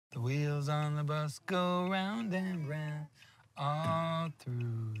wheels on the bus go round and round all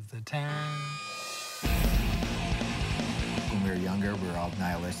through the town. When we were younger, we were all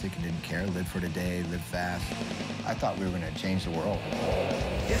nihilistic and didn't care. Live for today, live fast. I thought we were going to change the world.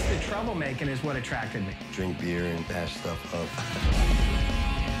 Just the troublemaking is what attracted me. Drink beer and bash stuff up.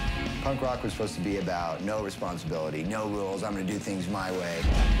 Punk rock was supposed to be about no responsibility, no rules. I'm going to do things my way.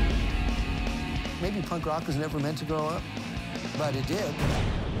 Maybe punk rock was never meant to grow up, but it did.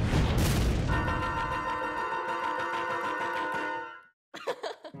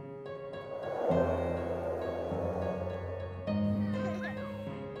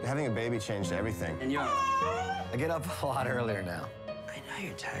 Having a baby changed everything. And you're... I get up a lot earlier now. I know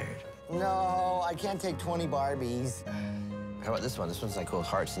you're tired. No, I can't take 20 Barbies. How about this one? This one's like cool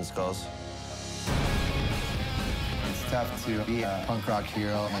hearts and skulls. It's tough to be a punk rock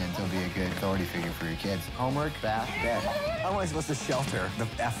hero and to be a good authority figure for your kids. Homework, bath, bed. How am I supposed to shelter the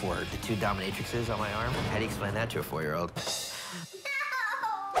F word? The 2 dominatrixes on my arm? How do you explain that to a 4-year-old?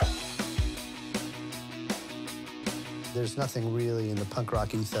 There's nothing really in the punk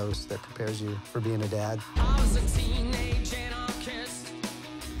rock ethos that prepares you for being a dad. I was a teenage anarchist.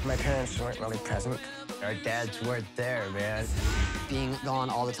 My parents weren't really present. Our dads weren't there, man. Being gone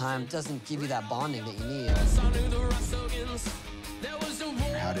all the time doesn't give you that bonding that you need.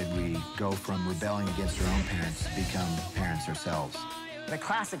 How did we go from rebelling against our own parents to become parents ourselves? The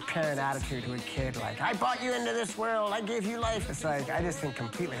classic parent attitude to a kid, like, I brought you into this world, I gave you life. It's like, I just think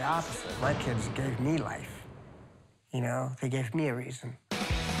completely opposite. My kids gave me life. You know, they gave me a reason.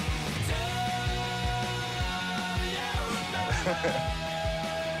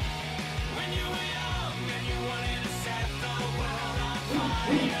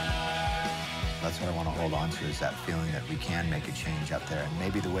 That's what I want to hold on to, is that feeling that we can make a change out there. And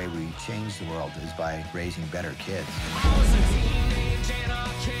maybe the way we change the world is by raising better kids.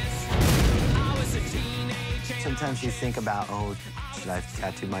 Sometimes you think about, oh, should I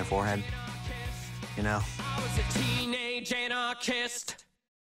tattoo my forehead? You know? I was a teenage anarchist.